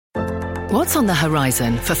What's on the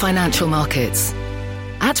horizon for financial markets?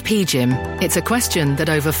 At PGIM, it's a question that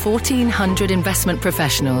over 1,400 investment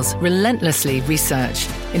professionals relentlessly research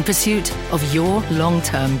in pursuit of your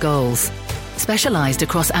long-term goals. Specialized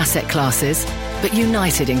across asset classes, but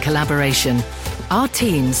united in collaboration, our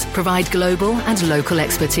teams provide global and local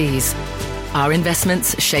expertise. Our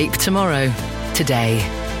investments shape tomorrow, today.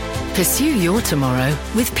 Pursue your tomorrow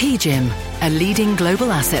with PGIM, a leading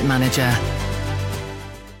global asset manager.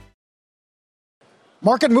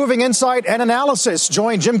 Market moving insight and analysis.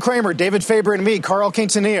 Join Jim Cramer, David Faber, and me, Carl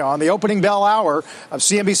Quintanilla, on the opening bell hour of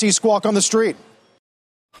CNBC Squawk on the Street.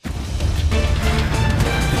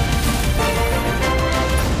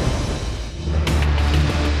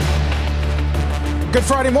 Good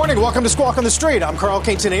Friday morning. Welcome to Squawk on the Street. I'm Carl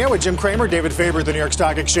Quintanilla with Jim Cramer, David Faber at the New York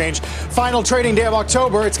Stock Exchange. Final trading day of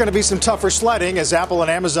October. It's going to be some tougher sledding as Apple and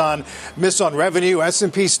Amazon miss on revenue.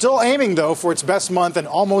 S&P still aiming, though, for its best month in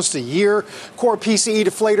almost a year. Core PCE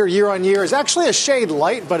deflator year on year is actually a shade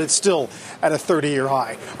light, but it's still at a 30-year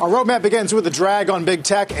high. Our roadmap begins with a drag on big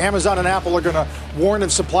tech. Amazon and Apple are going to warn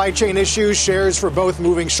of supply chain issues. Shares for both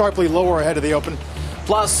moving sharply lower ahead of the open.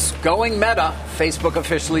 Plus, going meta, Facebook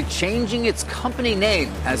officially changing its company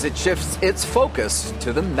name as it shifts its focus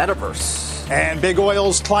to the metaverse. And big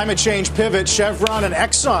oil's climate change pivot, Chevron and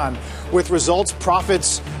Exxon, with results,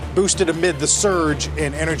 profits boosted amid the surge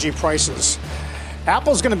in energy prices.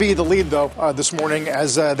 Apple's going to be the lead, though, this morning,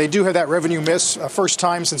 as they do have that revenue miss, first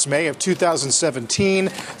time since May of 2017.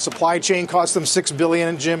 Supply chain cost them $6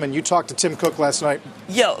 billion, Jim, and you talked to Tim Cook last night.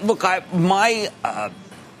 Yeah, look,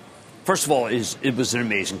 first of all, it was an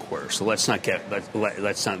amazing quarter, so let's not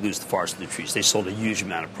lose the forest for the trees. They sold a huge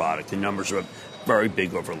amount of product. The numbers are very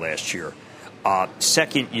big over last year.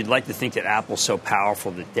 Second, you'd like to think that Apple's so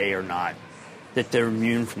powerful that they're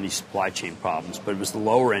immune from these supply chain problems, but it was the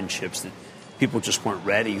lower end chips that people just weren't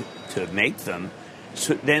ready to make them.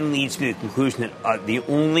 So it then leads me to the conclusion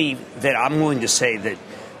that I'm willing to say that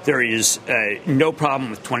there is no problem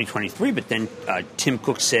with 2023, but then Tim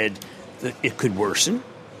Cook said that it could worsen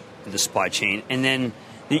the supply chain, and then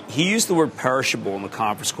he used the word perishable in the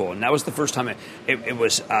conference call, and that was the first time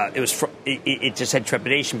it just had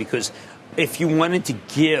trepidation, because if you wanted to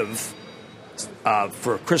give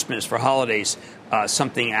for Christmas, for holidays,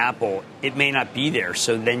 something Apple, it may not be there,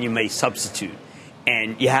 so then you may substitute,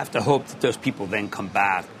 and you have to hope that those people then come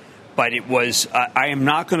back. But it was I am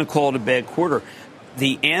not going to call it a bad quarter.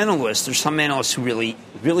 The analysts, there's some analysts who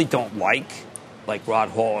really don't like Rod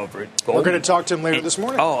Hall over at Goldman. We're going to talk to him later this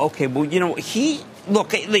morning. Oh, okay. Well, he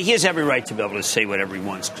has every right to be able to say whatever he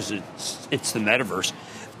wants because it's the metaverse.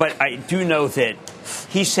 But I do know that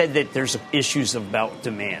he said that there's issues about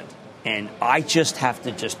demand. And I just have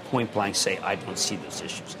to point blank say I don't see those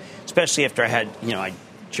issues, especially after I had,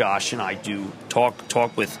 Josh and I do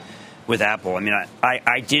talk with Apple. I mean,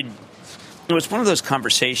 I did. It was one of those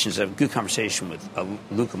conversations, a good conversation with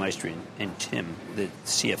Luca Maestri and Tim, the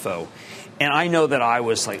CFO. And I know that I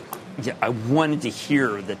was I wanted to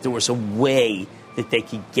hear that there was a way that they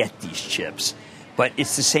could get these chips. But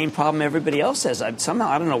it's the same problem everybody else has. I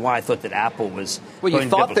don't know why I thought that Apple was. Well, you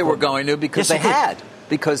thought they were going to because they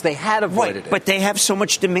had avoided it. But they have so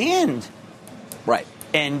much demand. Right.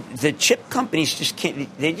 And the chip companies just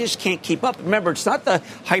can't keep up. Remember, it's not the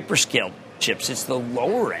hyperscale chips, it's the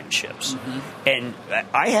lower end chips. Mm-hmm. And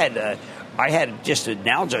I had just to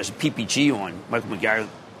analogize PPG on Michael McGarry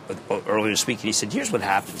earlier this week, and he said, here's what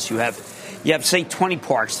happens. You have say 20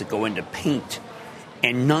 parts that go into paint,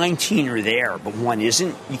 and 19 are there, but one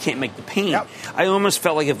isn't. You can't make the paint. Yep. I almost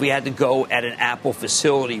felt like if we had to go at an Apple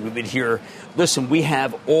facility, we would hear, listen, we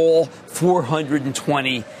have all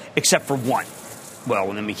 420 except for one.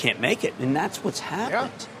 Well, then we can't make it, and that's what's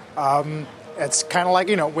happened. Yeah. It's kind of like,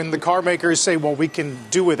 when the car makers say, well, we can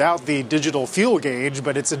do without the digital fuel gauge,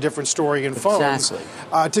 but it's a different story in phones.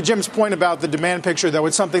 Exactly. To Jim's point about the demand picture, though,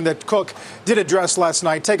 it's something that Cook did address last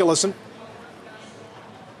night. Take a listen.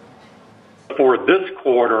 For this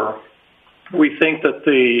quarter, we think that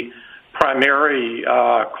the primary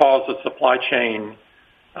cause of supply chain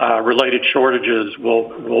related shortages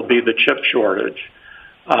will be the chip shortage.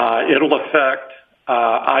 It'll affect.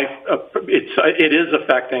 It is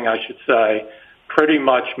affecting, I should say, pretty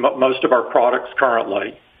much most of our products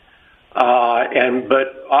currently.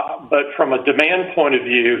 But from a demand point of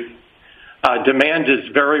view, demand is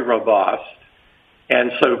very robust,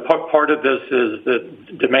 and so part of this is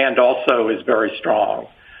that demand also is very strong.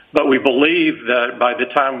 But we believe that by the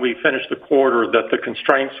time we finish the quarter, that the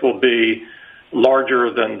constraints will be larger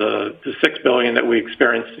than the $6 billion that we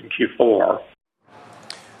experienced in Q4.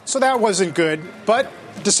 So that wasn't good, but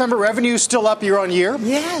December revenue is still up year on year.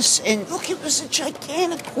 Yes, and look, it was a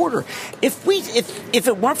gigantic quarter. If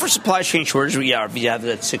it weren't for supply chain shortage, if you have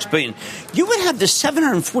that $6 billion, you would have the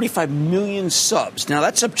 745 million subs. Now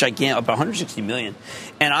that's up gigantic, about 160 million.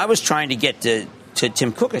 And I was trying to get to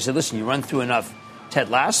Tim Cook. I said, listen, you run through enough Ted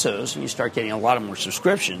Lassos and you start getting a lot of more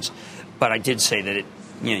subscriptions. But I did say that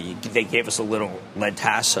they gave us a little Led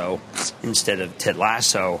Tasso instead of Ted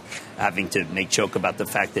Lasso, having to make joke about the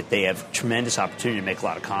fact that they have tremendous opportunity to make a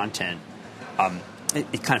lot of content.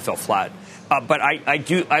 It kind of fell flat. But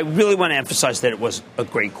I really want to emphasize that it was a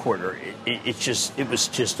great quarter. It was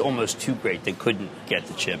just almost too great. They couldn't get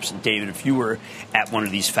the chips. And David, if you were at one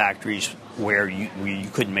of these factories where you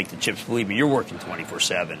couldn't make the chips, believe me, you're working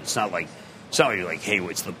 24/7. It's not like you're like, hey,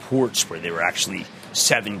 it's the ports where there were actually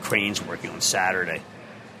 7 cranes working on Saturday.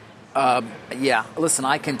 Yeah. Listen,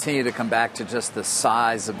 I continue to come back to just the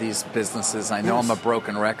size of these businesses. I know I'm a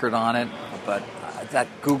broken record on it, but that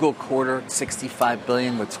Google quarter, $65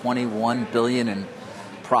 billion with $21 billion in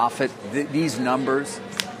profit. These numbers.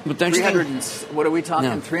 But don't you think, what are we talking?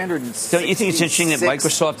 No. 360. Don't you think it's interesting that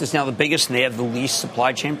Microsoft is now the biggest and they have the least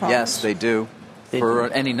supply chain problems? Yes, they do. For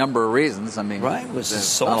any number of reasons. I mean, right.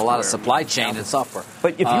 There's not a lot of supply chain and software.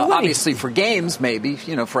 But if you obviously for games, maybe,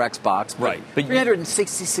 for Xbox. Right. But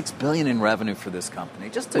 $366 billion in revenue for this company.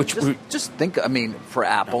 Just think, for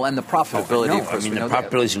Apple and the profitability. The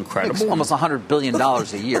profitability is incredible. It's almost $100 billion a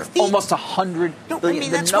year. Almost $100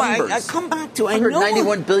 billion. That's why I come back to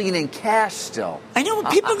 $191 billion in cash still. I know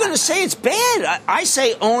what people are going to say. It's bad. I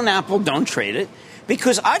say own Apple, don't trade it.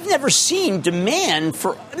 Because I've never seen demand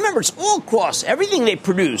for, remember, it's all across. Everything they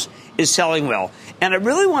produce is selling well. And I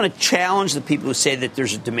really want to challenge the people who say that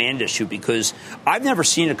there's a demand issue, because I've never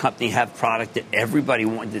seen a company have product that everybody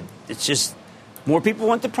wanted. It's just more people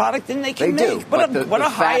want the product than they can make. But the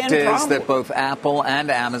high-end fact is problem. that both Apple and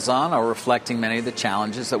Amazon are reflecting many of the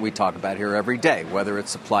challenges that we talk about here every day, whether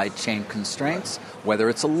it's supply chain constraints, whether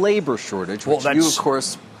it's a labor shortage, which you, of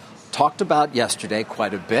course, talked about yesterday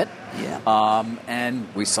quite a bit. Yeah. And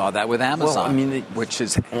we saw that with Amazon, which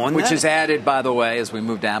is added, by the way, as we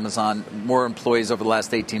move to Amazon, more employees over the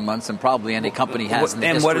last 18 months than probably any company has in the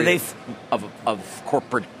history what are they of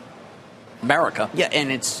corporate America. Yeah, and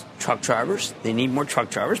it's truck drivers. They need more truck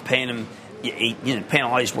drivers, paying them. Paying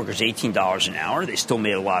all these workers $18 an hour. They still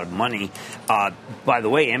made a lot of money. By the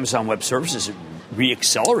way, Amazon Web Services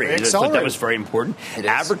reaccelerated. I thought that was very important.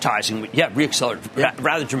 Advertising, reaccelerated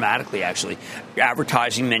rather dramatically, actually.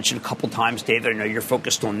 Advertising mentioned a couple times, David. I know you're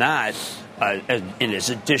focused on that in its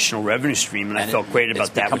additional revenue stream, and I felt great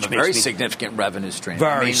about that. It's become a very significant revenue stream.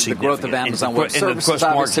 Very significant. The growth of Amazon Web Services,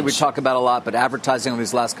 obviously, we talk about a lot, but advertising over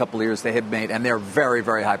these last couple of years, they have made, and they're very,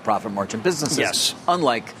 very high profit margin businesses. Yes.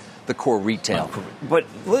 Unlike the core retail. But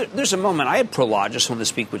there's a moment. I had Prologis on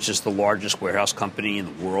this week, which is the largest warehouse company in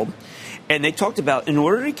the world. And they talked about, in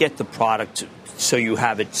order to get the product so you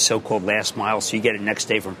have it so-called last mile, so you get it next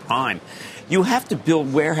day from Prime, you have to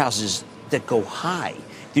build warehouses that go high.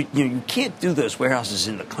 You can't do those warehouses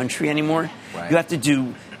in the country anymore. Right. You have to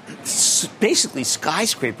do basically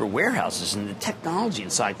skyscraper warehouses, and the technology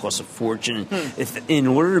inside costs a fortune. In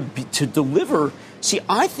order to deliver,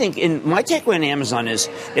 I think, and my takeaway on Amazon is,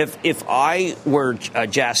 if I were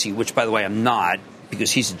Jassy, which by the way I'm not,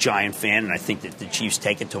 because he's a Giant fan, and I think that the Chiefs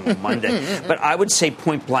take it to him on Monday, but I would say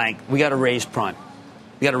point blank, we got to raise Prime.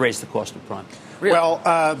 We got to raise the cost of Prime. Really?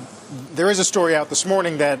 Well, there is a story out this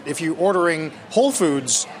morning that if you're ordering Whole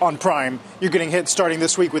Foods on Prime, you're getting hit starting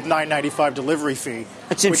this week with $9.95 delivery fee,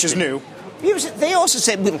 which is new. They also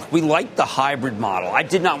said we like the hybrid model. I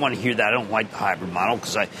did not want to hear that. I don't like the hybrid model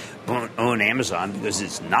because I don't own Amazon because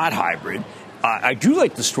it's not hybrid. I do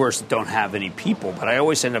like the stores that don't have any people, but I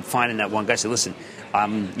always end up finding that one guy say, listen,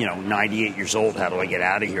 I'm 98 years old. How do I get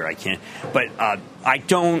out of here? I can't. But I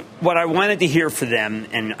don't. What I wanted to hear for them,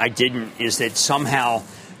 and I didn't, is that somehow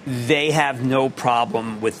they have no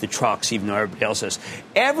problem with the trucks, even though everybody else does.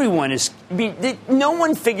 Everyone is. No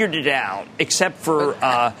one figured it out except for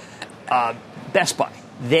Best Buy.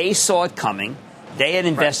 They saw it coming. They had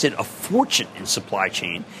invested a fortune in supply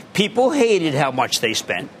chain. People hated how much they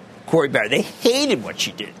spent. Corey Barrett, they hated what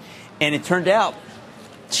she did. And it turned out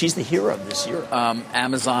she's the hero of this year.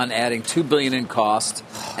 Amazon adding $2 billion in cost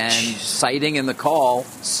and citing in the call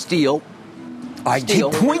steel. I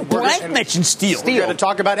did point blank mention steel. We're going to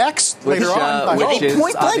talk about X later on. Which is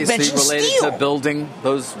point blank obviously related steel. to building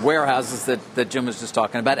those warehouses that Jim was just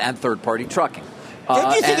talking about, and third-party trucking.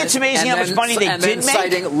 Don't you think it's amazing how much money they did make? And then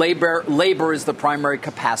citing labor is the primary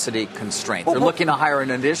capacity constraint. They're looking to hire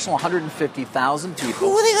an additional 150,000 people.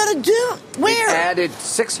 What are they going to do? Where? They've added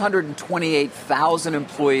 628,000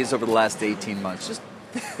 employees over the last 18 months. Just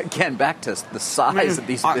again, back to the size of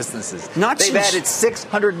these businesses. They've added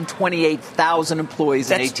 628,000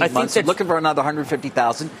 employees in 18 months. They're looking for another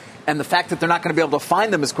 150,000. And the fact that they're not going to be able to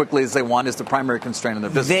find them as quickly as they want is the primary constraint in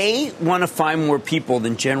their business. They want to find more people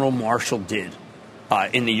than General Marshall did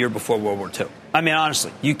in the year before World War II. I mean,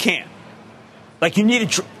 honestly, you can't. Like, you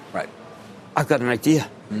need right. I've got an idea.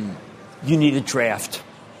 You need a draft.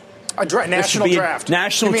 National draft.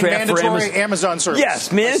 National draft for Amazon service. Yes,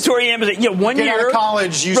 mandatory Amazon. Yeah, 1 year. Get out of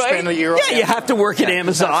college, you spend a year. Yeah, you have to work at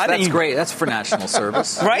Amazon. That's great. That's for national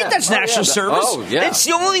service. Right? That's national service. Oh, yeah. It's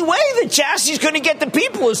the only way that Jassy's going to get the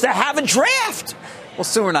people is to have a draft. Well,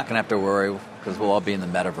 soon we're not going to have to worry because we'll all be in the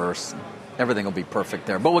metaverse. Everything will be perfect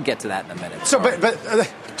there. But we'll get to that in a minute. So, but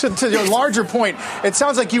to your larger point, it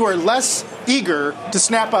sounds like you are less eager to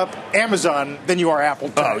snap up Amazon than you are Apple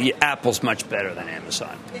today. Oh, yeah, Apple's much better than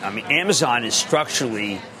Amazon. I mean, Amazon has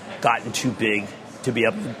structurally gotten too big to be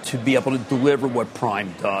able to deliver what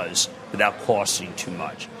Prime does without costing too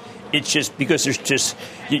much. It's just because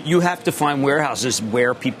you have to find warehouses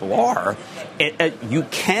where people are. You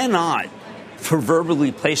cannot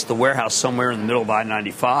proverbially place the warehouse somewhere in the middle of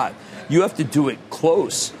I-95. You have to do it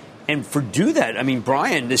close. And do that, I mean,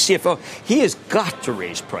 Brian, the CFO, he has got to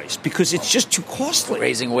raise price because it's just too costly.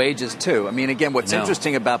 Raising wages, too. I mean, again, what's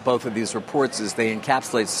interesting about both of these reports is they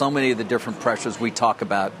encapsulate so many of the different pressures we talk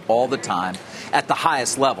about all the time at the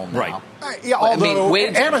highest level now. Right. Although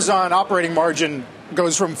Amazon operating margin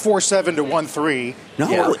goes from 4.7 to 1.3.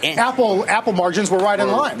 No, Apple margins were right in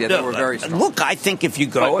line. Yeah, they were very strong. Look, I think if you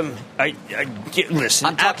go listen,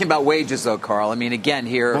 I'm talking about wages, though, Carl. I mean, again,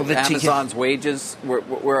 here, Amazon's wages,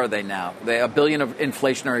 where are they now? They have $1 billion of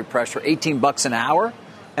inflationary pressure, $18 an hour.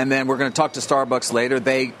 And then we're going to talk to Starbucks later.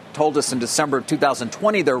 They told us in December of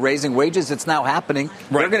 2020 they're raising wages. It's now happening.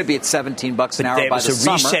 Right. They're going to be at $17 an hour by the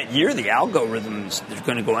summer. It's a reset year. The algorithms, they're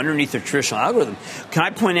going to go underneath their traditional algorithm. Can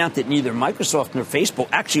I point out that neither Microsoft nor Facebook,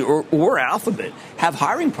 actually, or Alphabet, have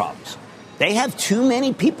hiring problems? They have too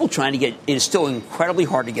many people trying to get. It is still incredibly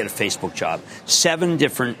hard to get a Facebook job. 7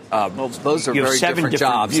 different. Those are very different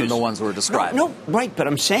jobs than the ones we're describing. No, right. But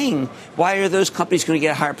I'm saying, why are those companies going to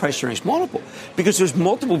get a higher price earnings multiple? Because there's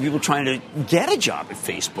multiple people trying to get a job at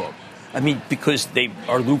Facebook. I mean, because they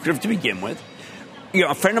are lucrative to begin with. You know,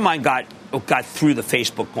 a friend of mine got through the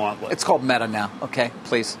Facebook gauntlet. It's called Meta now. Okay,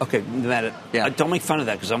 please. Okay, Meta. Yeah. Don't make fun of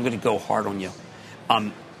that because I'm going to go hard on you. I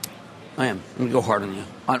am. I'm going to go hard on you.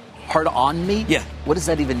 Hard on me? Yeah. What does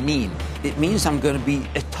that even mean? It means I'm going to be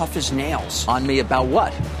as tough as nails. On me about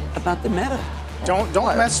what? About the Meta. Don't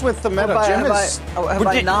mess with the Meta.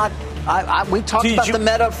 We talked about the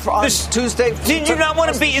Meta on Tuesday. Did you not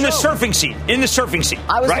want to be in the surfing scene? In the surfing scene.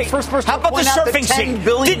 I was right? the first person How to about point the out surfing the $10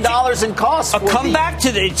 billion in costs. Come back to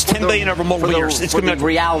it's $10 billion over multiple years. It's going to be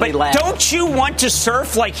reality lab. Don't you want to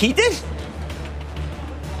surf like he did?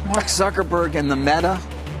 Mark Zuckerberg and the Meta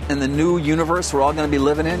and the new universe we're all going to be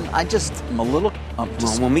living in. I just am a little.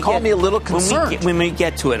 Me a little concerned. When we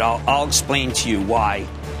get to it, I'll explain to you why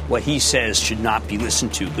what he says should not be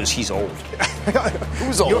listened to because he's old.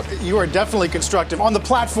 Who's old? You are definitely constructive on the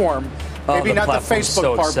platform. Maybe not the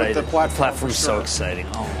Facebook part, but the platform. The platform's so exciting.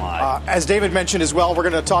 Oh, my. As David mentioned as well, we're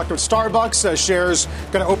going to talk to Starbucks. Shares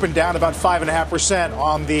going to open down about 5.5%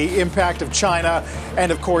 on the impact of China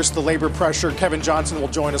and, of course, the labor pressure. Kevin Johnson will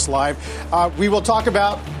join us live. We will talk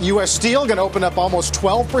about U.S. Steel, going to open up almost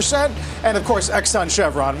 12%. And, of course, Exxon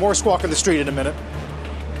Chevron. More Squawk on the Street in a minute.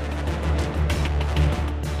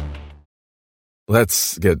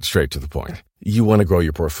 Let's get straight to the point. You want to grow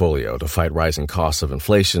your portfolio to fight rising costs of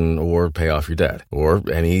inflation or pay off your debt or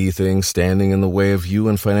anything standing in the way of you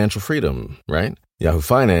and financial freedom, right? Yahoo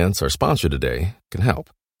Finance, our sponsor today, can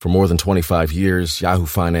help. For more than 25 years, Yahoo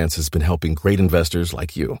Finance has been helping great investors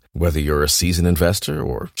like you. Whether you're a seasoned investor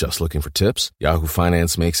or just looking for tips, Yahoo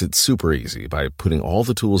Finance makes it super easy by putting all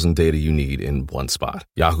the tools and data you need in one spot.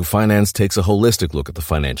 Yahoo Finance takes a holistic look at the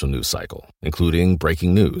financial news cycle, including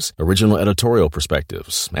breaking news, original editorial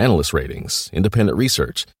perspectives, analyst ratings, independent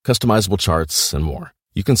research, customizable charts, and more.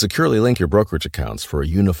 You can securely link your brokerage accounts for a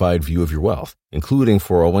unified view of your wealth, including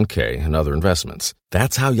 401k and other investments.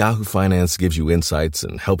 That's how Yahoo Finance gives you insights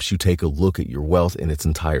and helps you take a look at your wealth in its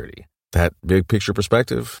entirety. That big picture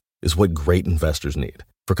perspective is what great investors need.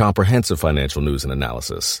 For comprehensive financial news and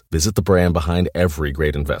analysis, visit the brand behind every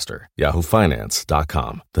great investor,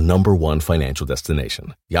 yahoofinance.com, the #1 financial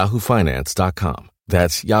destination, yahoofinance.com.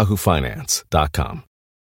 That's yahoofinance.com.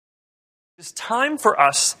 It's time for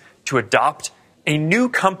us to adopt a new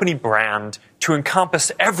company brand to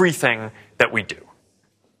encompass everything that we do.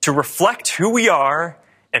 To reflect who we are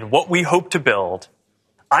and what we hope to build,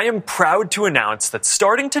 I am proud to announce that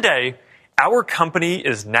starting today, our company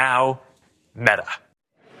is now Meta.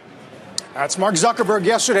 That's Mark Zuckerberg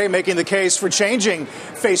yesterday making the case for changing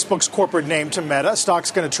Facebook's corporate name to Meta. Stock's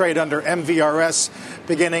going to trade under MVRS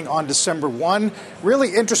beginning on December 1.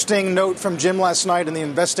 Really interesting note from Jim last night in the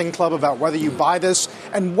Investing Club about whether you buy this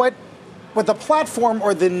and what the platform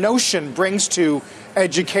or the notion brings to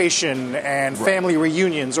education and family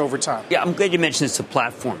reunions over time. Yeah, I'm glad you mentioned it's a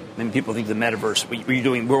platform. I mean, people think the metaverse, what you're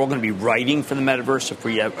doing, we're all going to be writing for the metaverse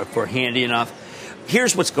if we're handy enough.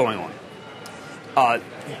 Here's what's going on.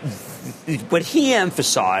 What he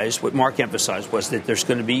emphasized, what Mark emphasized, was that there's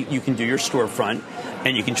going to be, you can do your storefront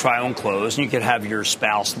and you can try on clothes and you can have your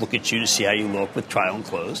spouse look at you to see how you look with try on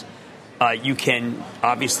clothes. You can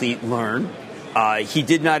obviously learn. He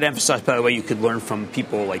did not emphasize, by the way, you could learn from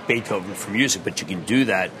people like Beethoven for music, but you can do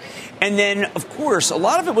that. And then, of course, a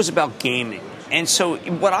lot of it was about gaming. And so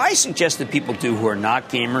what I suggest that people do who are not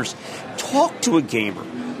gamers, talk to a gamer.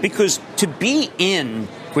 Because to be in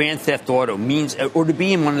Grand Theft Auto means, or to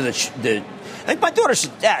be in one of the like my daughter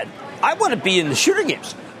said, Dad, I want to be in the shooter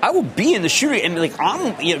games. I will be in the shooter, and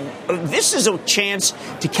this is a chance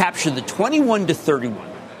to capture the 21 to 31.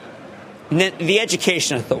 And the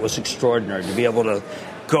education I thought was extraordinary to be able to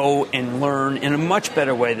go and learn in a much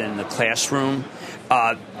better way than in the classroom.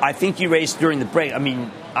 I think you raised during the break. I mean,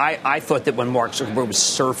 I thought that when Mark Zuckerberg was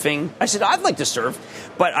surfing, I said, I'd like to surf.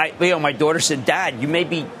 But my daughter said, Dad, you may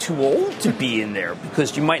be too old to be in there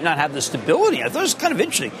because you might not have the stability. I thought it was kind of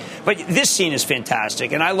interesting. But this scene is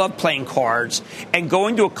fantastic. And I love playing cards and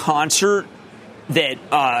going to a concert that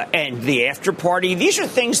and the after party. These are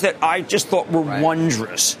things that I just thought were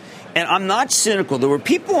wondrous. And I'm not cynical. There were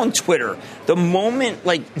people on Twitter, the moment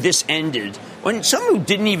like this ended, when someone who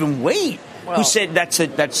didn't even wait, who said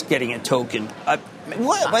that's getting a token.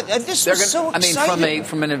 This was so exciting. I mean,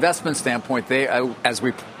 from an investment standpoint, they, as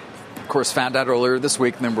we, of course, found out earlier this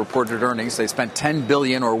week and then reported earnings, they spent $10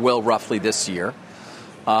 billion or will roughly this year.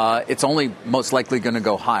 It's only most likely going to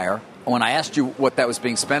go higher. When I asked you what that was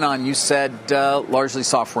being spent on, you said largely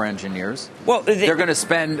software engineers. Well, they're going to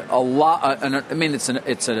spend a lot. I mean, it's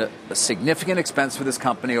a significant expense for this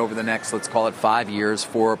company over the next, let's call it 5 years,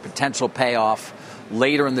 for a potential payoff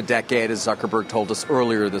later in the decade, as Zuckerberg told us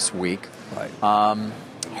earlier this week. Right.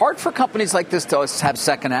 Hard for companies like this to have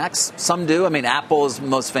second acts. Some do. I mean, Apple is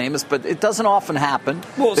most famous, but it doesn't often happen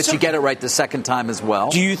that you get it right the second time as well.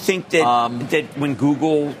 Do you think that that when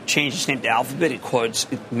Google changed its name to Alphabet,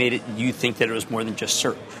 it made it? You think that it was more than just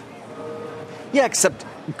search? Yeah, except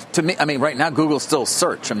to me, I mean, right now Google's still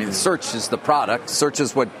search. I mean, search is the product. Search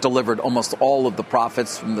is what delivered almost all of the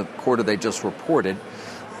profits from the quarter they just reported.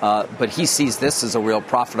 But he sees this as a real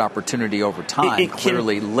profit opportunity over time,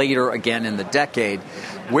 clearly later again in the decade.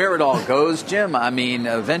 Where it all goes, Jim, I mean,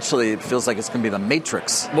 eventually it feels like it's going to be the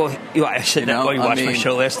Matrix. Well, I said that while you watched my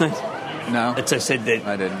show last night? No. I said that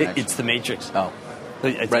I didn't it's the Matrix. Oh.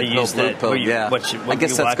 Red pill, blue pill, yeah. I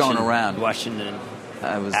guess that's going around. Watching the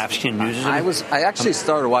African news? I actually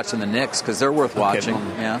started watching the Knicks because they're worth watching.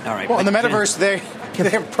 Okay, yeah. All right. Well, in the metaverse, they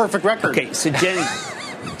have a perfect record. Okay, so Jenny...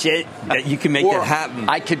 you can make that happen.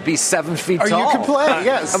 I could be 7 feet tall. Or you can play,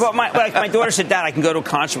 yes. But my daughter said, Dad, I can go to a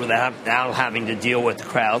concert without having to deal with the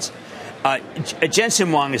crowds. Jensen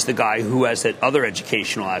Huang is the guy who has that other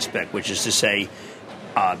educational aspect, which is to say,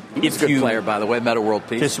 he's a good player, by the way, Meta World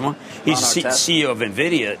Peace. He's the CEO of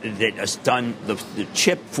NVIDIA that has done the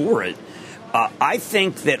chip for it. I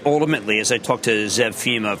think that ultimately, as I talked to Zev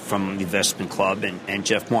Fima from the Investment Club and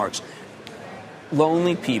Jeff Marks,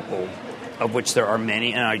 lonely people, of which there are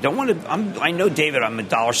many, and I don't want to. I know, David, I'm a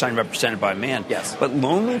dollar sign represented by a man. Yes. But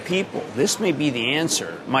lonely people, this may be the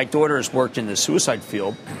answer. My daughter has worked in the suicide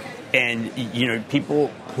field, and people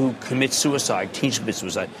who commit suicide, teens commit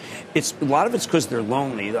suicide. A lot of it's because they're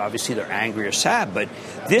lonely. Obviously, they're angry or sad. But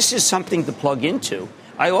this is something to plug into.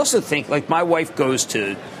 I also think, like my wife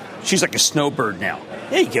she's like a snowbird now.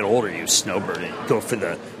 Yeah, you get older, you snowbird, and go for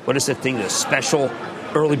what is the thing, the special.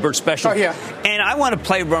 Early bird special. Oh, yeah. And I want to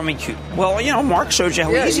play Rummy Cube. Well, Mark showed you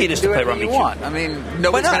how easy it is to play Rummy Cube. I mean,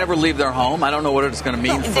 nobody's going to ever leave their home. I don't know what it's going to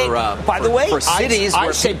mean for cities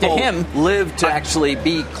where people live to actually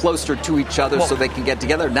be closer to each other so they can get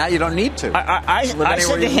together. Now you don't need to. I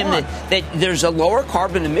said to him that there's a lower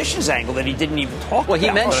carbon emissions angle that he didn't even talk about. Well,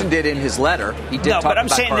 he mentioned it in his letter. He did talk about but I'm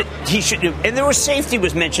saying that he should. And there was safety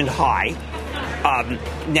was mentioned high.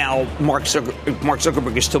 Now, Mark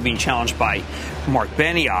Zuckerberg is still being challenged by Mark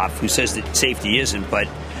Benioff, who says that safety isn't. But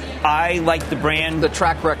I like the brand. The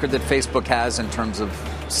track record that Facebook has in terms of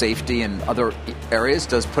safety and other areas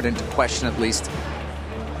does put into question at least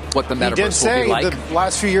what the metaverse will be like. He did say the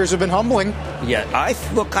last few years have been humbling. Yeah,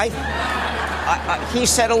 he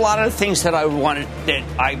said a lot of the things that I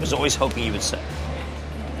was always hoping he would say.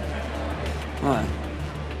 All right.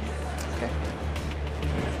 Okay.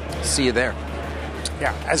 see you there.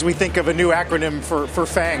 Yeah, as we think of a new acronym for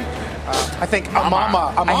FANG, I think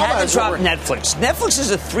Amama. I had to drop Netflix. Netflix is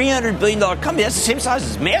a $300 billion company. That's the same size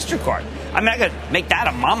as MasterCard. I'm not going to make that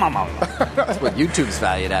a mama. That's what YouTube's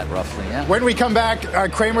valued at, roughly, yeah. When we come back,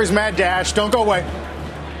 Cramer's Mad Dash. Don't go away.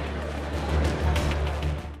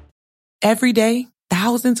 Every day,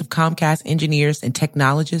 thousands of Comcast engineers and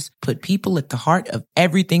technologists put people at the heart of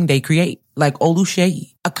everything they create. Like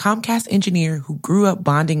Oluseyi, a Comcast engineer who grew up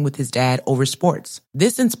bonding with his dad over sports.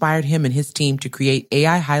 This inspired him and his team to create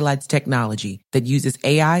AI Highlights technology that uses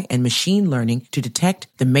AI and machine learning to detect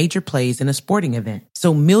the major plays in a sporting event.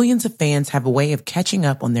 So millions of fans have a way of catching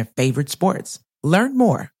up on their favorite sports. Learn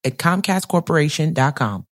more at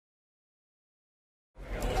ComcastCorporation.com.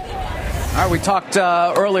 All right, we talked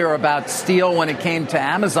earlier about steel when it came to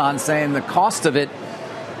Amazon, saying the cost of it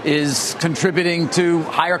is contributing to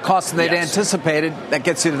higher costs than they'd anticipated. That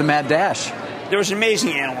gets you to the mad dash. There was an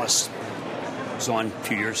amazing analyst who was on a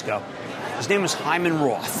few years ago. His name was Hyman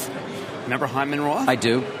Roth. Remember Hyman Roth? I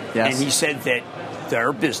do, yes. And he said that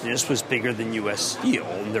their business was bigger than U.S. Steel,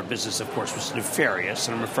 and their business, of course, was nefarious,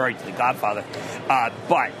 and I'm referring to the Godfather.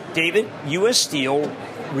 But, David, U.S. Steel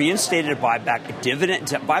reinstated a buyback,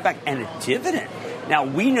 and a dividend. Now,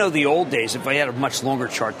 we know the old days. If I had a much longer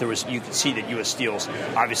chart, you could see that U.S. Steel's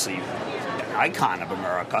obviously an icon of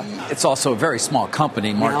America. It's also a very small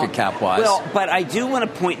company, market cap-wise. Well, but I do want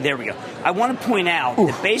to point, there we go. I want to point out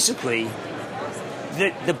that basically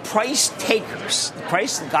the price takers,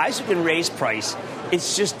 the guys who can raise price,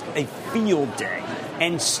 it's just a field day.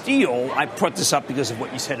 And steel, I brought this up because of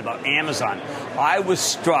what you said about Amazon. I was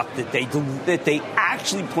struck that they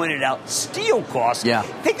actually pointed out steel costs. Yeah.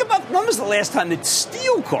 Think about when was the last time that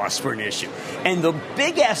steel costs were an issue? And the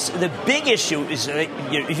big issue is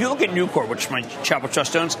if you look at Nucor, which my Chapel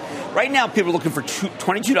Trust owns, right now people are looking for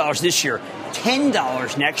 $22 this year,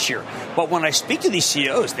 $10 next year. But when I speak to these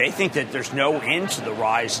CEOs, they think that there's no end to the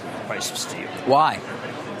rise in the price of steel. Why?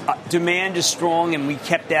 Demand is strong, and we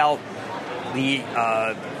kept out the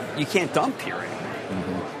you can't dump period.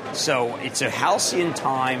 Mm-hmm. So it's a halcyon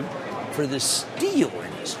time for the steel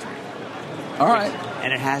industry. All right.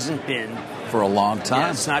 And it hasn't been for a long time.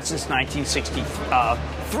 Yeah, it's not since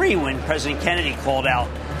 1963 when President Kennedy called out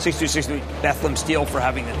 6263 Bethlehem Steel for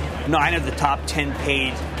having 9 of the top 10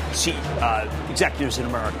 paid executives in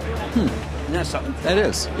America. Isn't that something? That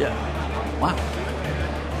is. Yeah. Wow.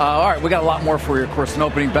 All right, we got a lot more for you. Of course, an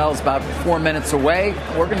opening bell is about 4 minutes away.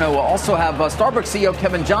 We're going to also have Starbucks CEO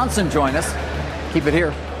Kevin Johnson join us. Keep it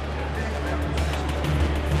here.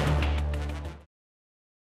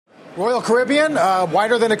 Royal Caribbean,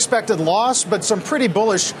 wider than expected loss, but some pretty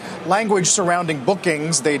bullish language surrounding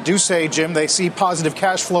bookings. They do say, Jim, they see positive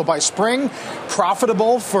cash flow by spring,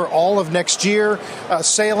 profitable for all of next year.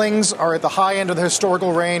 Sailings are at the high end of the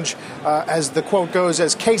historical range. As the quote goes,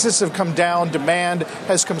 as cases have come down, demand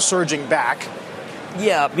has come surging back.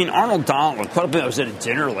 Yeah, I mean, Arnold Donald, I was at a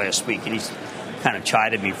dinner last week, and he's kind of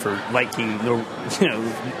chided me for liking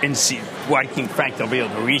Frank Del Rio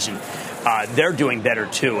Norwegian. They're doing better,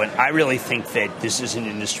 too. And I really think that this is an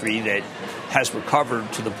industry that has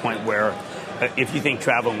recovered to the point where if you think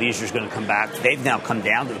travel and leisure is going to come back, they've now come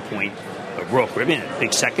down to the point, Royal Caribbean, a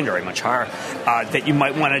big secondary, much higher, that you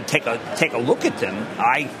might want to take a look at them.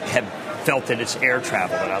 I have felt that it's air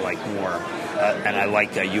travel that I like more, and I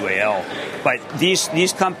like UAL. But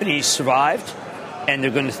these companies survived, and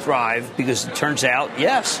they're going to thrive because it turns out,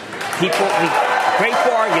 yes, great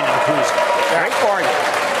bargain in cruising. Great bargain.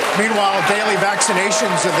 Meanwhile, daily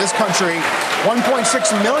vaccinations in this country, 1.6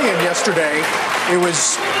 million yesterday. It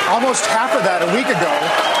was almost half of that a week ago,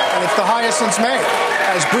 and it's the highest since May.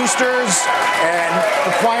 As boosters and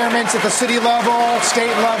requirements at the city level,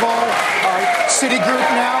 state level, Citigroup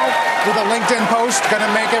now with a LinkedIn post going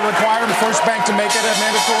to make it required, the first bank to make it a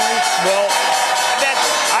mandatory. Well,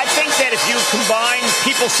 I think that if you combine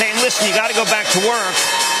people saying, listen, you got to go back to work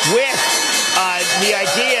with the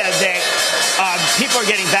idea that people are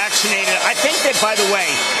getting vaccinated. I think that, by the way,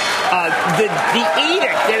 the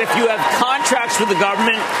edict that if you have contracts with the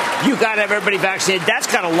government, you got to have everybody vaccinated. That's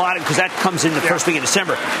got a lot of, because that comes in the first week of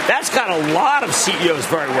December. That's got a lot of CEOs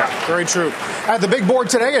very well. Very true. At the big board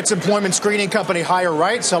today, it's employment screening company Hire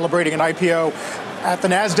Right celebrating an IPO at the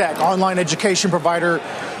NASDAQ. Online education provider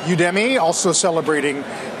Udemy also celebrating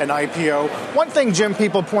an IPO. One thing, Jim,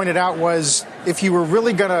 people pointed out was if you were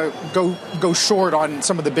really going to go short on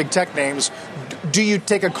some of the big tech names, do you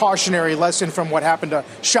take a cautionary lesson from what happened to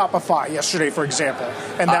Shopify yesterday, for example,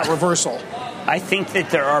 and that reversal? I think that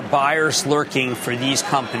there are buyers lurking for these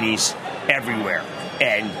companies everywhere,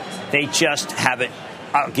 and they just haven't.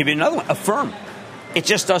 I'll give you another one. Affirm. It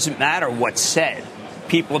just doesn't matter what's said.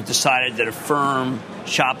 people have decided that Affirm,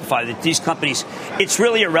 Shopify, that these companies, it's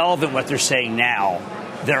really irrelevant what they're saying now.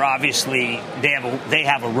 They're obviously, they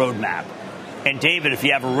have a roadmap. And David, if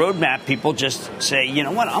you have a roadmap, people just say, you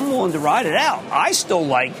know what, I'm willing to ride it out. I still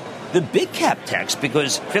like the big cap techs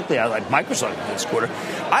because, particularly, I like Microsoft this quarter.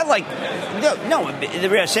 I like, the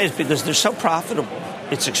reason I say is because they're so profitable.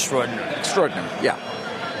 It's extraordinary. Extraordinary, yeah.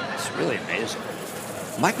 It's really amazing.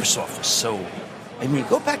 Microsoft is so, I mean,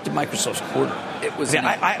 go back to Microsoft's quarter. It was.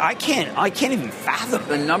 I can't even fathom.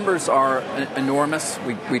 The numbers are enormous.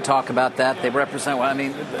 We talk about that. They represent. I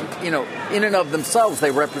mean, you know, in and of themselves,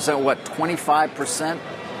 they represent what 25%.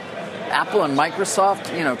 Apple and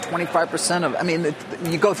Microsoft, you know, 25% of. I mean,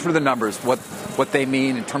 you go through the numbers. What they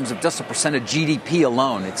mean in terms of just a percent of GDP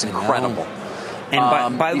alone. It's incredible.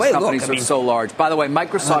 And by the these way, companies look, are so large. By the way,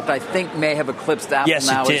 Microsoft, I think, may have eclipsed Apple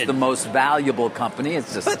now as the most valuable company.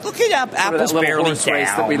 It's just, but look at Apple's barely horse race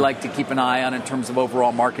down. that we like to keep an eye on in terms of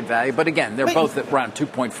overall market value. But again, they're both at around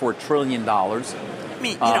 $2.4 trillion. I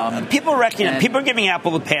mean, you know, people are giving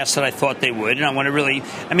Apple the pass that I thought they would, and I want to really.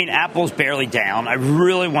 I mean, Apple's barely down. I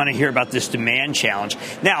really want to hear about this demand challenge.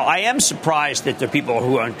 Now, I am surprised that there are people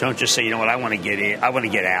who don't just say, you know what, I want to get in, I want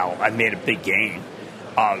to get out. I've made a big gain.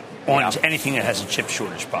 On anything that has a chip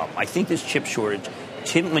shortage problem. I think this chip shortage,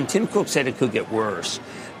 when Tim Cook said it could get worse,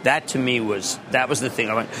 that to me was the thing.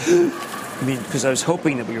 I went, I mean, because I was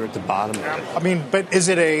hoping that we were at the bottom of it. I mean, but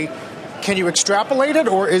can you extrapolate it,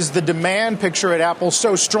 or is the demand picture at Apple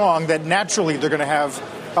so strong that naturally they're going to have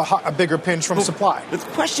a bigger pinch from supply? But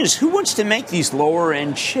the question is, who wants to make these lower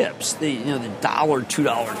end chips? The $1,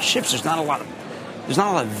 $2 chips. There's not a lot of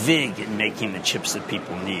vig in making the chips that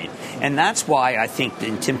people need. And that's why I think,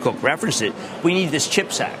 and Tim Cook referenced it, we need this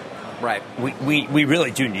CHIPS Act. Right. We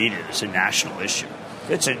really do need it. It's a national issue.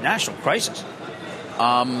 It's a national crisis.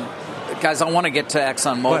 Guys, I want to get to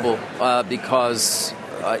ExxonMobil because,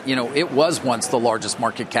 it was once the largest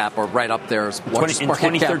market cap, or right up there as largest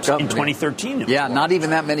market cap company. In 2013. Yeah, not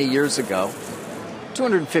even that many years ago.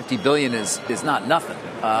 $250 billion is not nothing.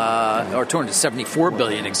 Or $274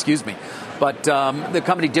 billion, excuse me. But the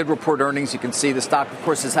company did report earnings. You can see the stock, of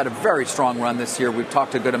course, has had a very strong run this year. We've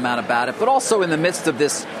talked a good amount about it. But also in the midst of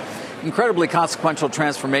this incredibly consequential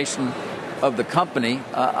transformation of the company,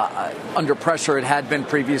 under pressure it had been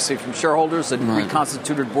previously from shareholders, a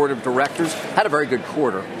reconstituted board of directors, had a very good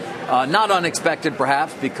quarter. Not unexpected,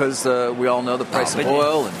 perhaps, because we all know the price of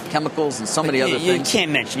oil and chemicals and so many other things. You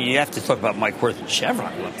can't mention, you have to talk about Mike Wirth and Chevron,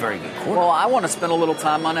 who have very good quarter. Well, I want to spend a little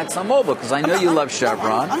time on ExxonMobil, because I know you love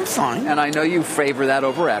Chevron. I'm fine. And I know you favor that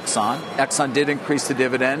over Exxon. Exxon did increase the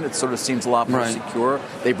dividend. It sort of seems a lot more secure.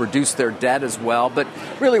 They've reduced their debt as well. But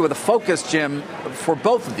really, with a focus, Jim, for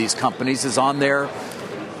both of these companies is on their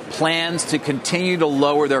plans to continue to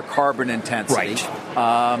lower their carbon intensity.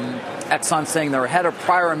 Right. Exxon saying they're ahead of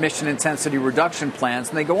prior emission intensity reduction plans,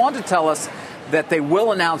 and they go on to tell us that they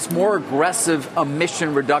will announce more aggressive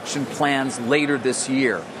emission reduction plans later this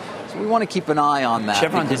year. So we want to keep an eye on that.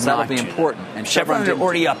 Chevron did not. That'll be important. And Chevron had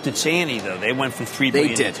already upped its ante, though. They went from $3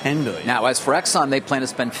 billion to $10 billion. Now, as for Exxon, they plan to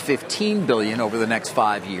spend $15 billion over the next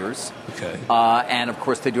 5 years. Okay. And of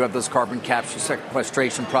course, they do have those carbon capture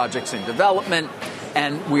sequestration projects in development.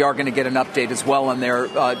 And we are going to get an update as well on their.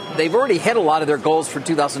 They've already hit a lot of their goals for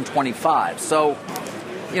 2025. So,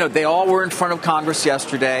 they all were in front of Congress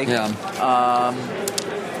yesterday. Yeah.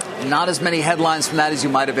 Not as many headlines from that as you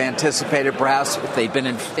might have anticipated. Perhaps if they'd been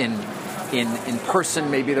in person,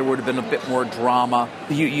 maybe there would have been a bit more drama.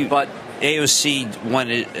 But AOC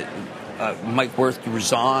wanted Mike Wirth to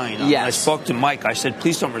resign. Yes. I spoke to Mike. I said,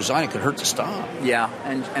 please don't resign. It could hurt the stock. Yeah,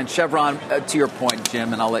 and Chevron, to your point,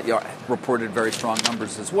 Jim, and I'll let you reported very strong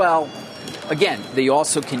numbers as well. Again, they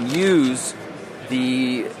also can use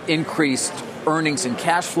the increased earnings and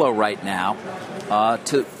cash flow right now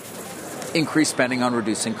to increase spending on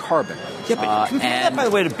reducing carbon. Yeah, but compare that, by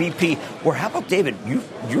the way, to BP. Or how about, David, you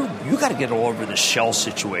got to get all over the Shell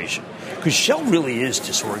situation. Because Shell really is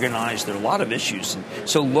disorganized. There are a lot of issues. And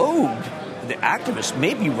so Loeb, the activists,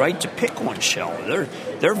 may be right to pick on Shell.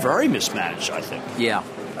 They're very mismanaged, I think. Yeah.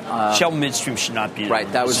 Shell Midstream should not be. Right,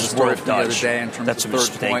 that was the story from the other day in terms That's of a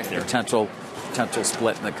third point, there. potential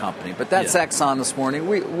split in the company. But that's Exxon this morning.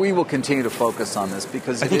 We will continue to focus on this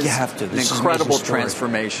because it is an incredible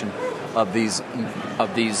transformation of these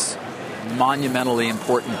monumentally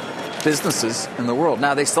important businesses in the world.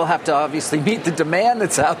 Now, they still have to obviously meet the demand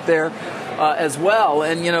that's out there as well.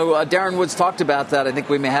 And, Darren Woods talked about that. I think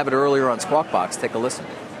we may have it earlier on Squawk Box. Take a listen.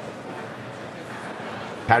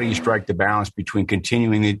 How do you strike the balance between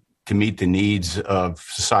continuing to meet the needs of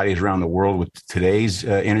societies around the world with today's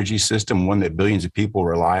energy system, one that billions of people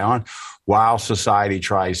rely on, while society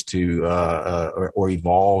tries to or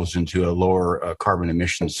evolves into a lower carbon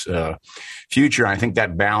emissions future. I think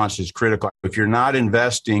that balance is critical. If you're not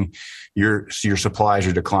investing, your supplies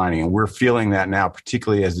are declining, and we're feeling that now,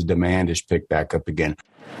 particularly as the demand has picked back up again.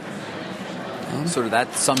 Sort of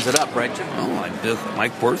that sums it up, right, Jim? Oh,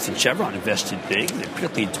 Mike Wirth and Chevron invested big,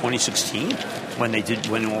 particularly in 2016 when they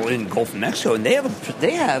went in Gulf of Mexico, and they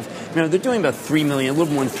have they're doing about 3 million, a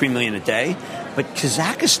little more than 3 million a day, but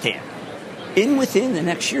Kazakhstan, within the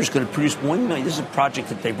next year, is going to produce 1 million. This is a project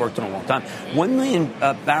that they've worked on a long time. 1 million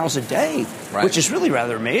barrels a day, right, which is really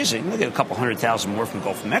rather amazing. We'll get a couple 100,000 more from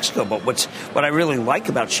Gulf of Mexico. But what I really like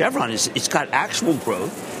about Chevron is it's got actual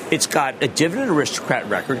growth. It's got a dividend aristocrat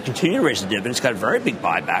record, continue to raise the dividend. It's got a very big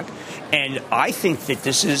buyback. And I think that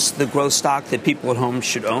this is the growth stock that people at home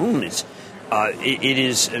should own. It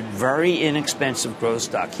is a very inexpensive growth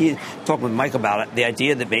stock. He talked with Mike about it, the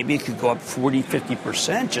idea that maybe it could go up 40,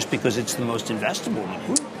 50% just because it's the most investable in the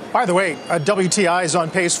group. By the way, WTI is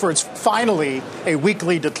on pace for its finally a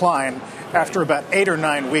weekly decline after about 8 or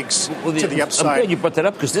 9 weeks to the upside. I'm glad you brought that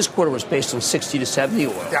up because this quarter was based on 60 to 70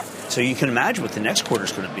 oil. Yeah. So you can imagine what the next quarter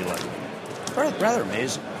is going to be like. Rather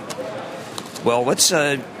amazing. Well, let's,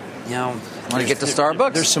 want to get to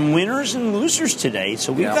Starbucks? There's some winners and losers today,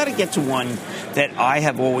 so we've got to get to one that I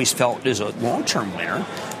have always felt is a long-term winner,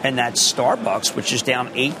 and that's Starbucks, which is down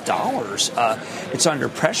 $8. It's under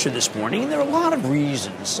pressure this morning, and there are a lot of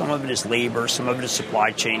reasons. Some of it is labor, some of it is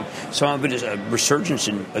supply chain, some of it is a resurgence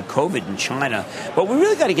in COVID in China. But we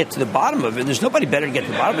really got to get to the bottom of it, and there's nobody better to get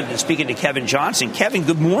to the bottom of it than speaking to Kevin Johnson. Kevin,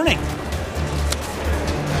 good morning.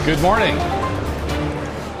 Good morning.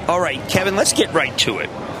 All right, Kevin, let's get right to it.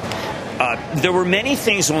 There were many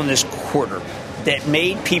things on this quarter that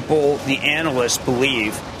made people, the analysts,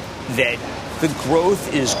 believe that the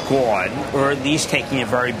growth is gone, or at least taking a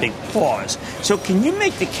very big pause. So can you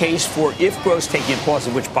make the case for if growth's taking a pause,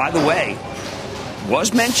 which, by the way,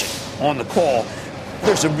 was mentioned on the call,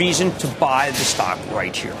 there's a reason to buy the stock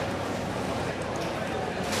right here?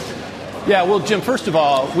 Yeah, well, Jim, first of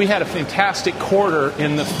all, we had a fantastic quarter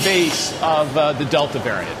in the face of the Delta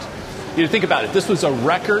variant. You think about it. This was a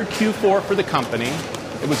record Q4 for the company.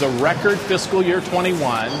 It was a record fiscal year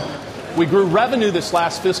 21. We grew revenue this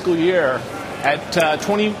last fiscal year at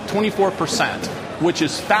 24%, which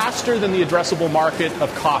is faster than the addressable market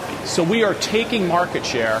of coffee. So we are taking market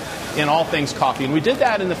share in all things coffee. And we did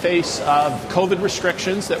that in the face of COVID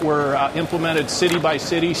restrictions that were implemented city by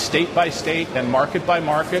city, state by state, and market by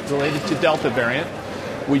market related to Delta variant.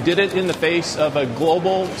 We did it in the face of a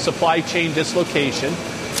global supply chain dislocation.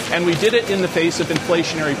 And we did it in the face of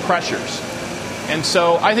inflationary pressures. And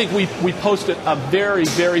so I think we posted a very,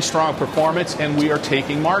 very strong performance, and we are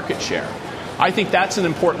taking market share. I think that's an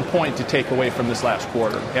important point to take away from this last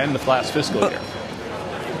quarter and the last fiscal year.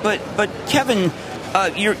 But Kevin,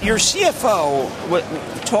 your CFO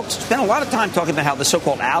spent a lot of time talking about how the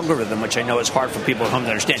so-called algorithm, which I know is hard for people at home to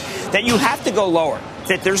understand, that you have to go lower,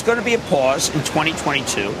 that there's going to be a pause in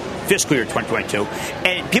 2022, fiscal year 2022,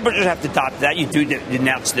 and people just have to adopt that. You do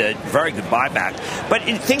announce the very good buyback, but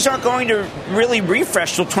things aren't going to really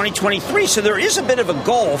refresh till 2023, so there is a bit of a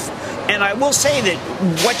gulf, and I will say that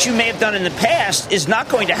what you may have done in the past is not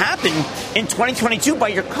going to happen in 2022 by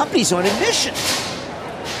your company's own admission.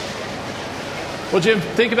 Well, Jim,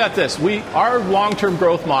 think about this. Our long-term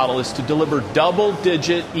growth model is to deliver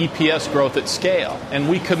double-digit EPS growth at scale, and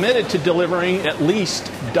we committed to delivering at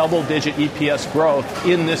least double-digit EPS growth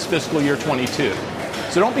in this fiscal year 22.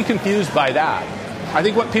 So don't be confused by that. I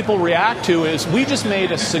think what people react to is we just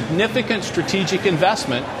made a significant strategic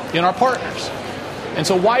investment in our partners. And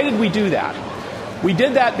so why did we do that? We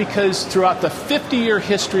did that because throughout the 50-year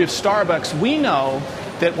history of Starbucks, we know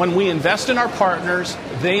that when we invest in our partners,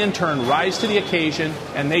 they in turn rise to the occasion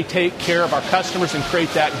and they take care of our customers and create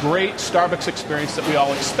that great Starbucks experience that we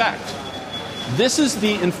all expect. This is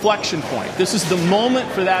the inflection point. This is the moment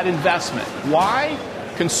for that investment. Why?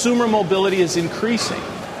 Consumer mobility is increasing.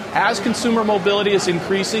 As consumer mobility is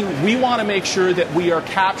increasing, we want to make sure that we are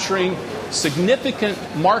capturing significant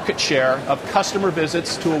market share of customer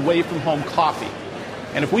visits to away-from-home coffee.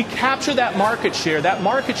 And if we capture that market share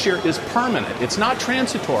is permanent. It's not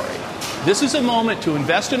transitory. This is a moment to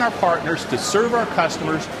invest in our partners, to serve our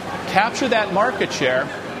customers, capture that market share.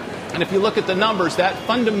 And if you look at the numbers, that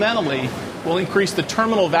fundamentally will increase the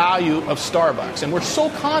terminal value of Starbucks. And we're so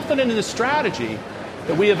confident in this strategy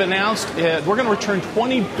that we have announced we're going to return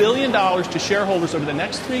 $20 billion to shareholders over the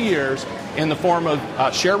next 3 years in the form of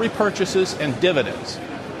share repurchases and dividends.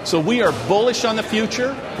 So we are bullish on the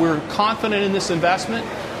future. We're confident in this investment.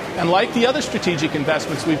 And like the other strategic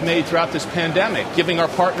investments we've made throughout this pandemic, giving our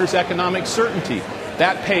partners economic certainty,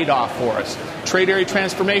 that paid off for us. Trade area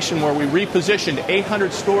transformation, where we repositioned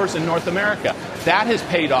 800 stores in North America, that has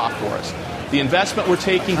paid off for us. The investment we're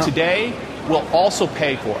taking today will also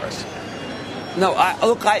pay for us. No,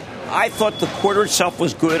 I thought the quarter itself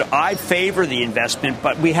was good. I favor the investment,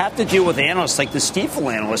 but we have to deal with analysts like the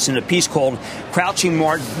Stifel analyst in a piece called Crouching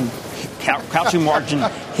Margin,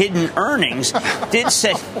 Hidden Earnings, did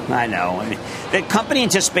say, I know, the company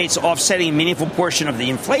anticipates offsetting a meaningful portion of the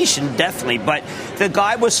inflation, definitely, but the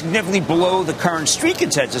guide was significantly below the current street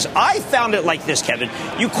consensus. I found it like this, Kevin.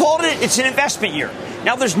 You called it's an investment year.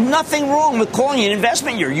 Now, there's nothing wrong with calling it an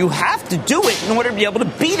investment year. You have to do it in order to be able to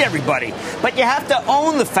beat everybody. But you have to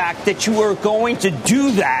own the fact that you are going to do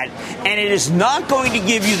that, and it is not going to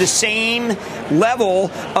give you the same level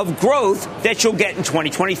of growth that you'll get in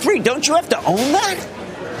 2023. Don't you have to own that?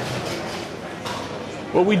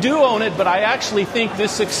 Well, we do own it, but I actually think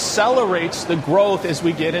this accelerates the growth as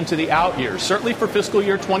we get into the out years. Certainly for fiscal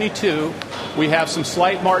year 22, we have some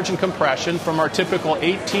slight margin compression from our typical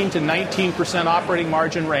 18 to 19% operating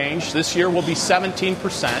margin range. This year will be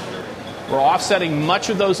 17%. We're offsetting much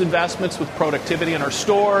of those investments with productivity in our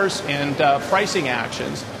stores and pricing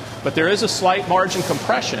actions, but there is a slight margin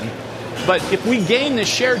compression. But if we gain this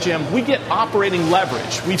share, Jim, we get operating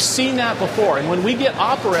leverage. We've seen that before. And when we get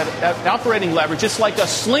operating leverage, it's like a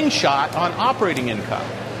slingshot on operating income.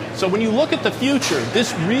 So when you look at the future,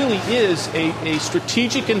 this really is a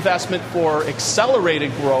strategic investment for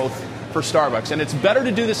accelerated growth for Starbucks. And it's better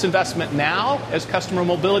to do this investment now as customer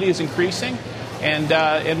mobility is increasing.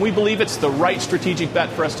 And we believe it's the right strategic bet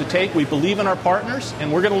for us to take. We believe in our partners,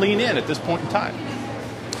 and we're going to lean in at this point in time.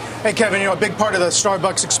 Hey, Kevin, a big part of the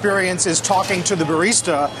Starbucks experience is talking to the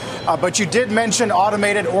barista, but you did mention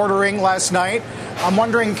automated ordering last night. I'm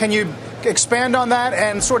wondering, can you expand on that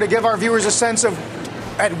and sort of give our viewers a sense of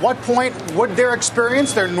at what point would their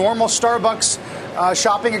experience, their normal Starbucks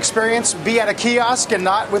shopping experience, be at a kiosk and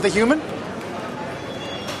not with a human?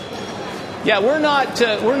 Yeah, we're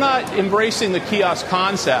not embracing the kiosk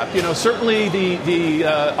concept. Certainly the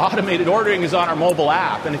automated ordering is on our mobile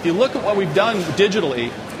app, and if you look at what we've done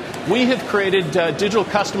digitally, we have created digital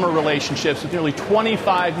customer relationships with nearly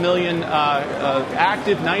 25 million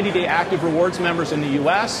active 90-day active rewards members in the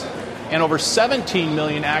U.S. and over 17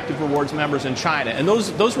 million active rewards members in China. And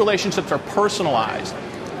those relationships are personalized.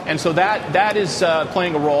 And so that is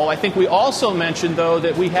playing a role. I think we also mentioned, though,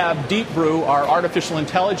 that we have Deep Brew, our artificial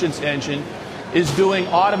intelligence engine, is doing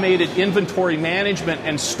automated inventory management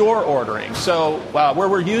and store ordering. So where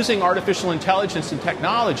we're using artificial intelligence and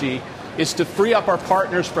technology is to free up our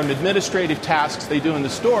partners from administrative tasks they do in the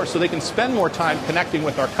store so they can spend more time connecting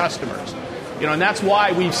with our customers. And that's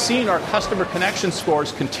why we've seen our customer connection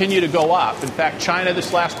scores continue to go up. In fact, China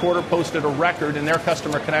this last quarter posted a record in their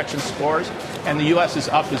customer connection scores, and the U.S. is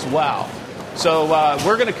up as well. So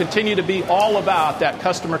we're going to continue to be all about that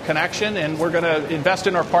customer connection, and we're going to invest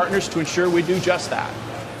in our partners to ensure we do just that.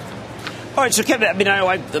 All right, so Kevin, I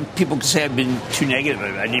know people can say I've been too negative.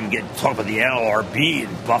 I didn't even get to talk about the NLRB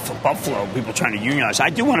and Buffalo, people trying to unionize.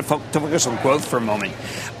 I do want to focus on growth for a moment.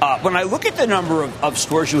 When I look at the number of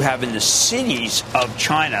stores you have in the cities of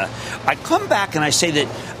China, I come back and I say that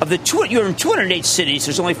of you're in 208 cities,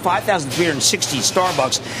 there's only 5,360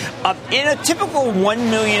 Starbucks. In a typical 1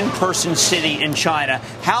 million person city in China,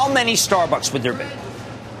 how many Starbucks would there be?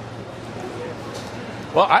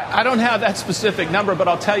 Well, I don't have that specific number, but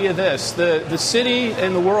I'll tell you this. The city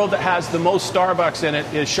in the world that has the most Starbucks in it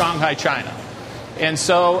is Shanghai, China. And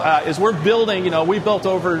so as we're building, we built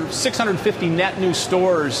over 650 net new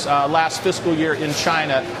stores last fiscal year in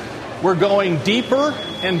China. We're going deeper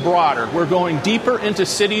and broader. We're going deeper into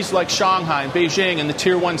cities like Shanghai and Beijing and the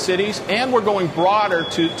Tier 1 cities, and we're going broader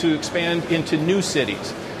to expand into new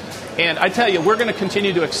cities. And I tell you, we're going to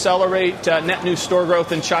continue to accelerate net new store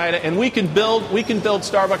growth in China, and we can build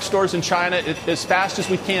Starbucks stores in China as fast as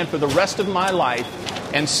we can for the rest of my life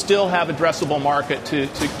and still have addressable market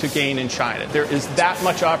to gain in China. There is that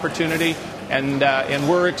much opportunity, and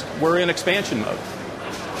we're in expansion mode.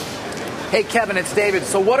 Hey, Kevin, it's David.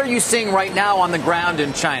 So what are you seeing right now on the ground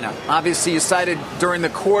in China? Obviously, you cited during the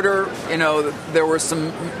quarter, there were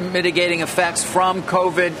some mitigating effects from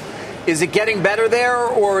COVID. Is it getting better there,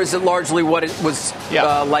 or is it largely what it was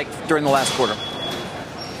like during the last quarter?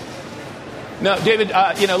 No, David,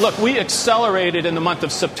 look, we accelerated in the month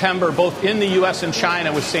of September, both in the U.S. and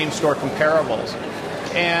China, with same-store comparables.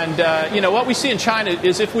 And, what we see in China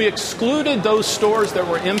is if we excluded those stores that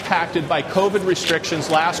were impacted by COVID restrictions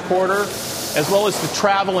last quarter, as well as the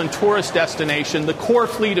travel and tourist destination, the core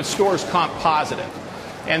fleet of stores comp positive.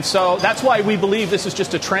 And so that's why we believe this is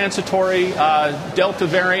just a transitory Delta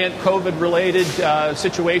variant, COVID-related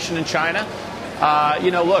situation in China.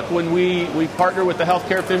 Look, when we partner with the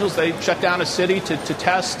healthcare officials, they shut down a city to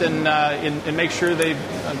test and make sure they've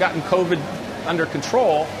gotten COVID under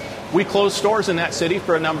control. We close stores in that city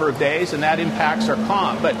for a number of days, and that impacts our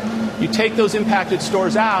comp. But you take those impacted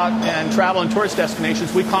stores out, and travel and tourist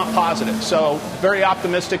destinations, we comp positive. So very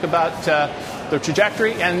optimistic about the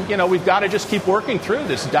trajectory, and we've got to just keep working through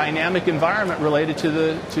this dynamic environment related to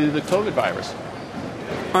the COVID virus.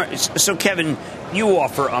 All right, so Kevin, you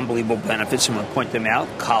offer unbelievable benefits. I'm going to point them out.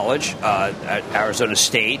 College at Arizona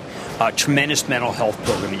State, tremendous mental health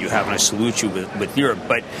program that you have, and I salute you with Europe.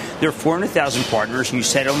 But there are 400,000 partners, and you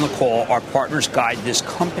said on the call, our partners guide this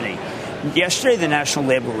company. Yesterday, the National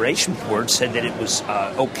Labor Relations Board said that it was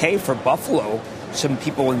okay for Buffalo, some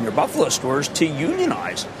people in your Buffalo stores, to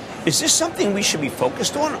unionize. Is this something we should be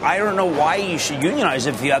focused on? I don't know why you should unionize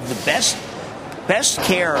if you have the best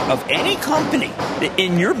care of any company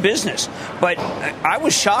in your business. But I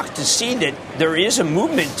was shocked to see that there is a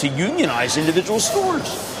movement to unionize individual stores.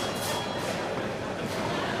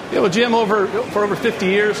 Yeah, well, Jim, for over 50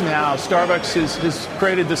 years now, Starbucks has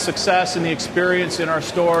created the success and the experience in our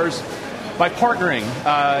stores by partnering.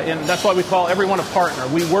 And that's why we call everyone a partner.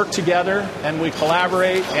 We work together and we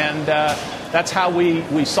collaborate, and that's how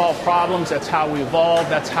we solve problems. That's how we evolve.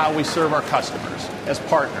 That's how we serve our customers as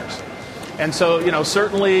partners. And so,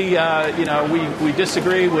 certainly, we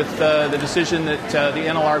disagree with the decision that the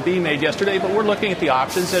NLRB made yesterday, but we're looking at the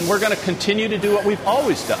options, and we're going to continue to do what we've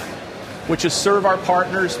always done, which is serve our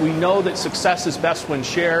partners. We know that success is best when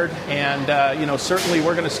shared, and, certainly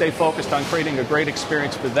we're going to stay focused on creating a great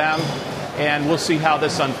experience for them, and we'll see how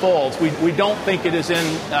this unfolds. We don't think it is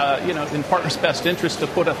in partners' best interest to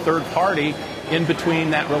put a third party in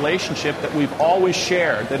between that relationship that we've always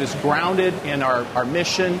shared, that is grounded in our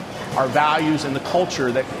mission, our values, and the culture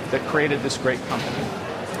that created this great company.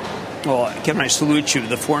 Well, Kevin, I salute you.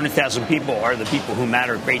 The 400,000 people are the people who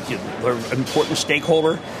matter a great deal. They're an important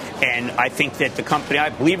stakeholder. And I think that the company, I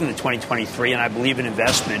believe in the 2023, and I believe in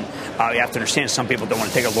investment. You have to understand some people don't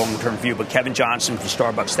want to take a long-term view. But Kevin Johnson from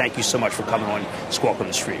Starbucks, thank you so much for coming on Squawk on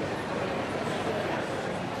the Street.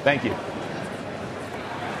 Thank you.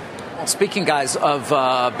 Well, speaking, guys, of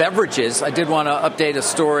beverages, I did want to update a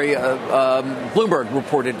story Bloomberg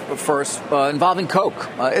reported first involving Coke.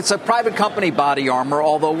 It's a private company, Body Armor,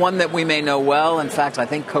 although one that we may know well. In fact, I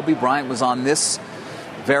think Kobe Bryant was on this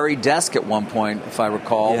very desk at one point, if I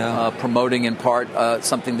recall, promoting in part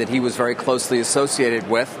something that he was very closely associated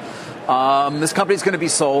with. This company is going to be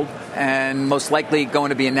sold and most likely going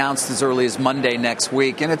to be announced as early as Monday next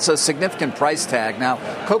week. And it's a significant price tag. Now,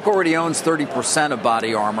 Coke already owns 30% of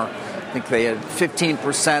Body Armor. I think they had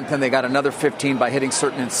 15%, and they got another 15% by hitting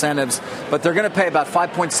certain incentives. But they're going to pay about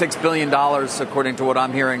 $5.6 billion, according to what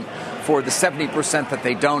I'm hearing, for the 70% that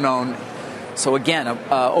they don't own. So again,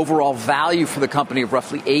 overall value for the company of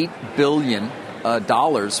roughly $8 billion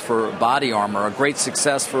for Body Armor. A great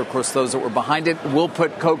success for, of course, those that were behind it. Will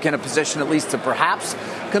put Coke in a position at least to perhaps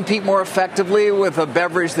compete more effectively with a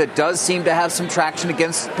beverage that does seem to have some traction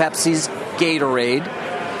against Pepsi's Gatorade.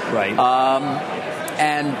 Right.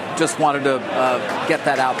 And just wanted to get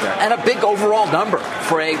that out there. And a big overall number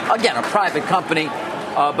for a private company,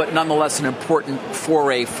 but nonetheless an important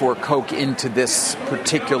foray for Coke into this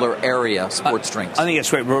particular area, sports drinks. I think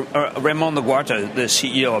that's right. Ramon Laguarta, the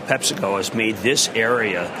CEO of PepsiCo, has made this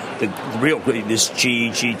area, this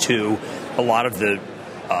G2, a lot of the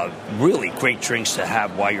really great drinks to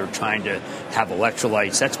have while you're trying to have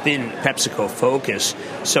electrolytes. That's been PepsiCo focus.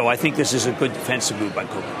 So I think this is a good defensive move by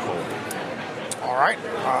Coca-Cola. All right.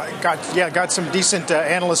 Got some decent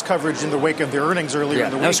analyst coverage in the wake of the earnings earlier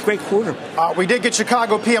in the week. That was a great quarter. We did get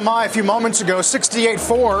Chicago PMI a few moments ago.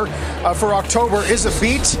 68.4 for October is a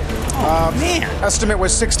beat. Man. Estimate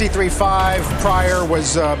was 63.5. Prior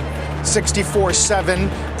was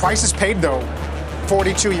 64.7. Prices paid, though,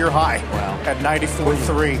 42-year high at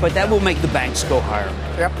 94.3. But that will make the banks go higher.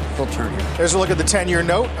 Yep. They'll turn here. There's a look at the 10-year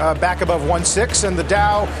note, back above 1.6, and the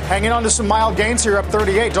Dow hanging on to some mild gains here, up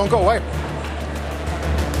 38. Don't go away.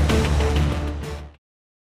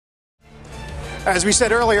 As we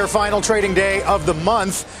said earlier, final trading day of the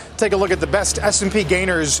month. Take a look at the best S&P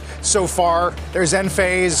gainers so far. There's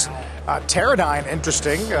Enphase, Teradyne,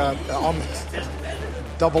 interesting.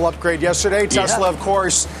 Double upgrade yesterday. Tesla, of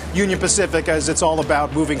course, Union Pacific, as it's all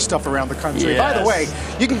about moving stuff around the country. Yes. By the way,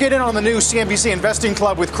 you can get in on the new CNBC Investing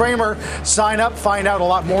Club with Cramer. Sign up, find out a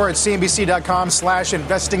lot more at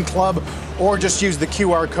cnbc.com/investing club, or just use the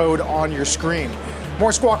QR code on your screen.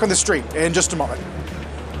 More Squawk on the Street in just a moment.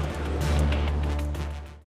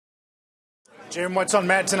 Jim, what's on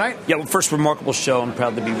Mad tonight? Yeah, well, first, remarkable show. I'm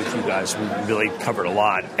proud to be with you guys. We really covered a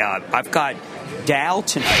lot. I've got Dow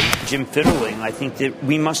tonight, Jim Fitterling. I think that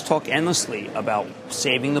we must talk endlessly about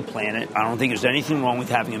saving the planet. I don't think there's anything wrong with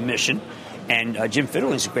having a mission. And Jim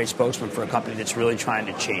Fitterling is a great spokesman for a company that's really trying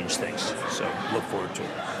to change things. So look forward to it.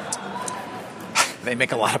 They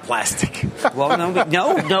make a lot of plastic. Well, no.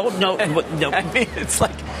 I mean, it's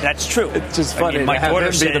like that's true. It's just funny. I mean,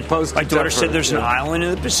 my daughter said there's an island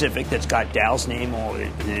in the Pacific that's got Dow's name on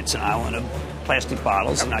it, and it's an island of plastic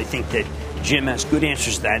bottles. And I think that Jim has good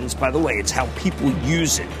answers to that. And by the way, it's how people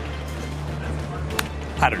use it.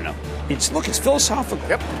 I don't know. It's philosophical.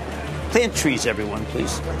 Yep. Plant trees, everyone,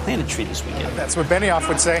 please. Plant a tree this weekend. That's what Benioff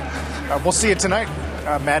would say. We'll see you tonight.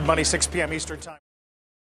 Mad Money, 6 p.m. Eastern Time.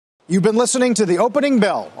 You've been listening to The Opening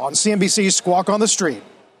Bell on CNBC's Squawk on the Street.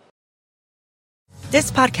 This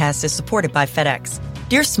podcast is supported by FedEx.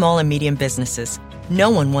 Dear small and medium businesses, no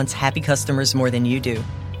one wants happy customers more than you do.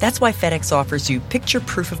 That's why FedEx offers you picture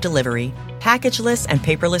proof of delivery, packageless and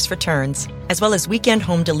paperless returns, as well as weekend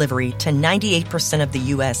home delivery to 98% of the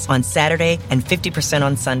U.S. on Saturday and 50%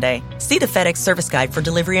 on Sunday. See the FedEx service guide for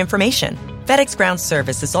delivery information. FedEx Ground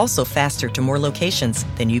service is also faster to more locations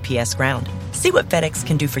than UPS Ground. See what FedEx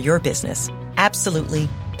can do for your business. Absolutely,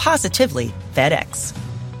 positively FedEx.